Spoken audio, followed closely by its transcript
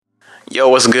Yo,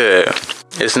 what's good?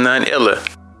 It's none iller.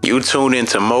 You tuned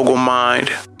into Mogul Mind,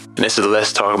 and this is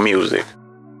Let's Talk Music.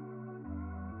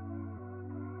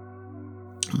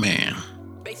 Man.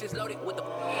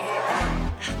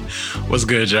 What's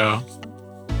good, y'all?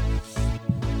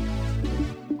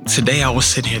 Today I was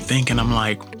sitting here thinking, I'm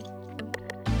like,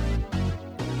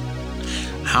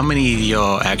 how many of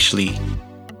y'all actually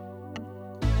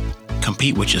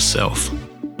compete with yourself?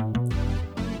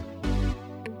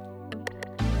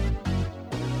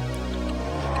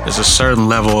 There's a certain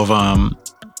level of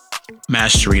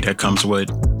mastery that comes with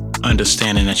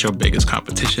understanding that your biggest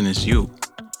competition is you.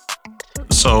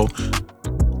 So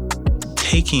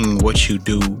taking what you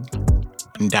do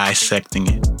and dissecting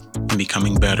it and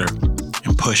becoming better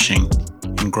and pushing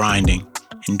and grinding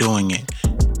and doing it,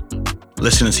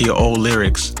 listening to your old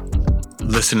lyrics,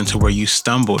 listening to where you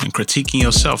stumbled and critiquing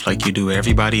yourself like you do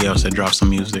everybody else that drops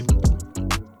some music.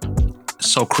 It's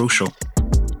so crucial.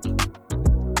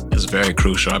 It's very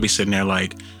crucial. I'll be sitting there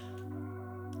like,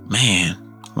 man,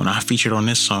 when I featured on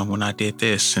this song, when I did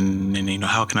this, and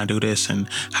how can I do this, and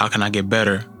how can I get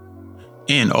better?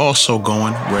 And also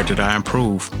going, where did I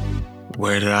improve?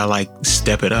 Where did I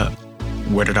step it up?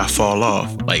 Where did I fall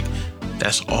off?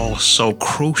 That's all so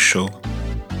crucial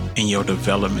in your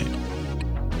development.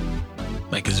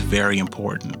 It's very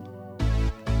important.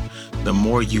 The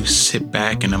more you sit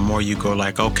back and the more you go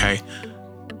okay,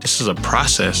 this is a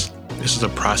process. This is a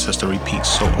process to repeat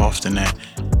so often that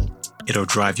it'll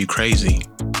drive you crazy.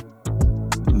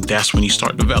 That's when you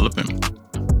start developing.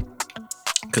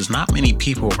 Because not many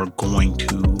people are going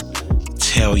to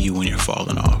tell you when you're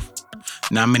falling off.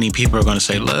 Not many people are going to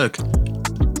say, look,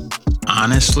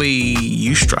 honestly,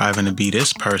 you striving to be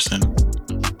this person,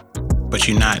 but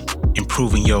you're not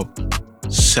improving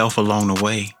yourself along the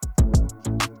way.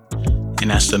 And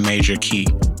that's the major key.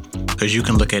 Because you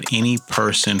can look at any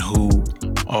person who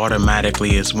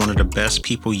automatically is one of the best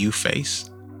people you face,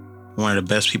 one of the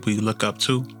best people you look up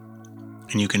to,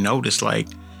 and you can notice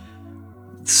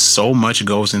so much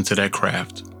goes into that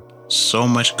craft. So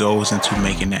much goes into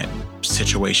making that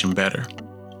situation better.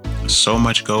 So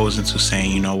much goes into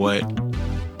saying, you know what,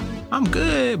 I'm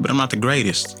good, but I'm not the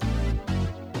greatest.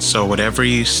 So with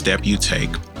every step you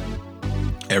take,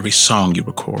 every song you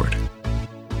record,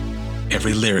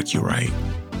 every lyric you write,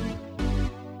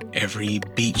 every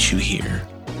beat you hear,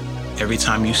 every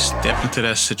time you step into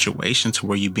that situation to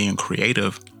where you're being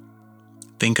creative,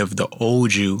 think of the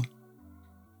old you,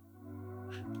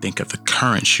 think of the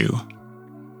current you,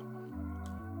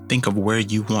 think of where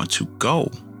you want to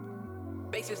go.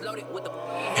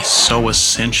 It's so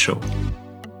essential.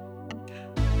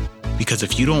 Because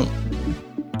if you don't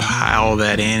pile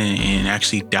that in and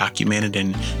actually document it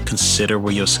and consider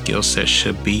where your skill set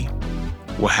should be,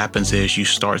 what happens is you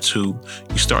start to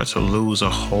lose a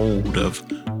hold of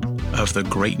the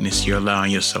greatness you're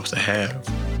allowing yourself to have.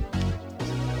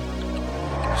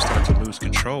 You start to lose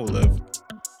control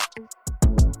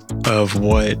of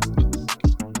what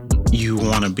you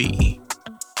want to be.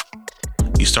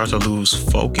 You start to lose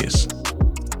focus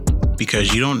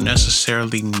because you don't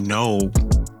necessarily know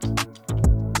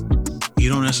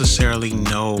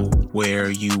where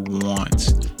you want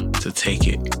to take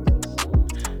it.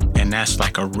 And that's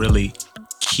a really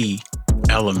key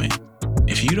element.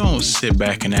 If you don't sit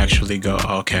back and actually go,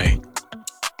 okay,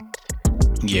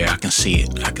 yeah, I can see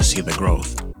it. I can see the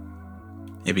growth.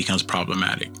 It becomes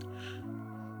problematic.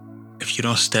 If you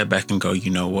don't step back and go,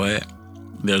 you know what?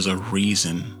 There's a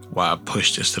reason why I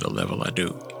push this to the level I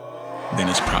do. Then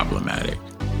it's problematic.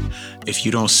 If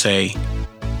you don't say,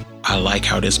 I like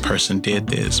how this person did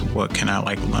this. What can I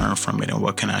learn from it? And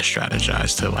what can I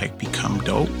strategize to become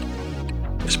dope?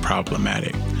 It's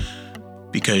problematic.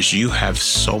 Because you have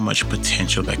so much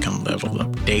potential that can level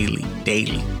up daily,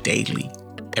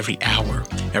 every hour,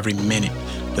 every minute.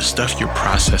 The stuff you're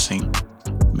processing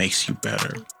makes you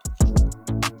better.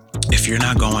 If you're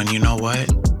not going, you know what?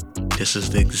 This is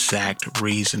the exact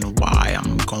reason why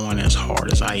I'm going as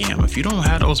hard as I am. If you don't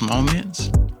have those moments,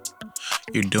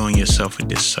 you're doing yourself a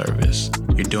disservice.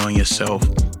 You're doing yourself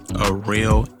a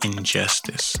real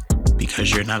injustice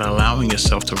because you're not allowing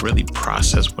yourself to really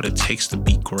process what it takes to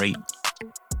be great.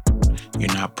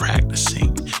 You're not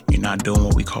practicing. You're not doing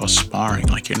what we call sparring.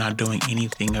 You're not doing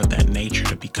anything of that nature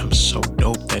to become so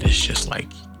dope that it's just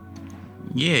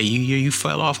yeah, you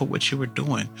fell off of what you were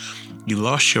doing. You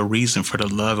lost your reason for the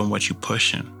love and what you're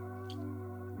pushing.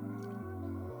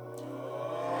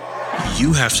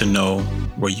 You have to know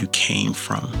where you came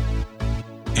from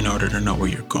in order to know where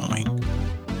you're going.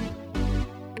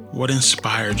 What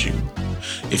inspired you?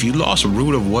 If you lost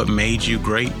root of what made you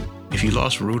great, if you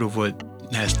lost root of what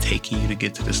has taken you to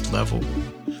get to this level,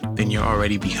 then you're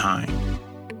already behind.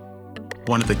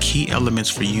 One of the key elements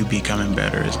for you becoming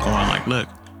better is going like, look,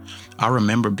 I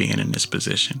remember being in this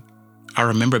position. I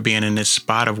remember being in this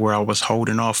spot of where I was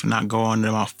holding off and not going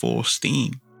to my full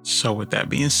steam. So with that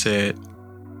being said,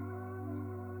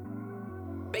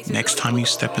 next time you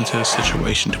step into a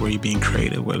situation to where you're being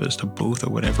creative, whether it's the booth or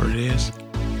whatever it is,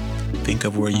 think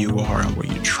of where you are and where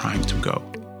you're trying to go.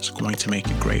 It's going to make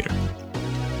you greater.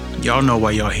 Y'all know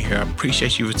why y'all here. I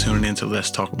appreciate you for tuning in to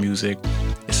Let's Talk Music.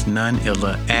 It's None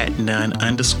Illa at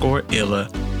none_illa,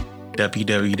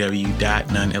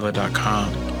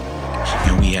 www.noneilla.com.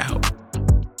 And we out.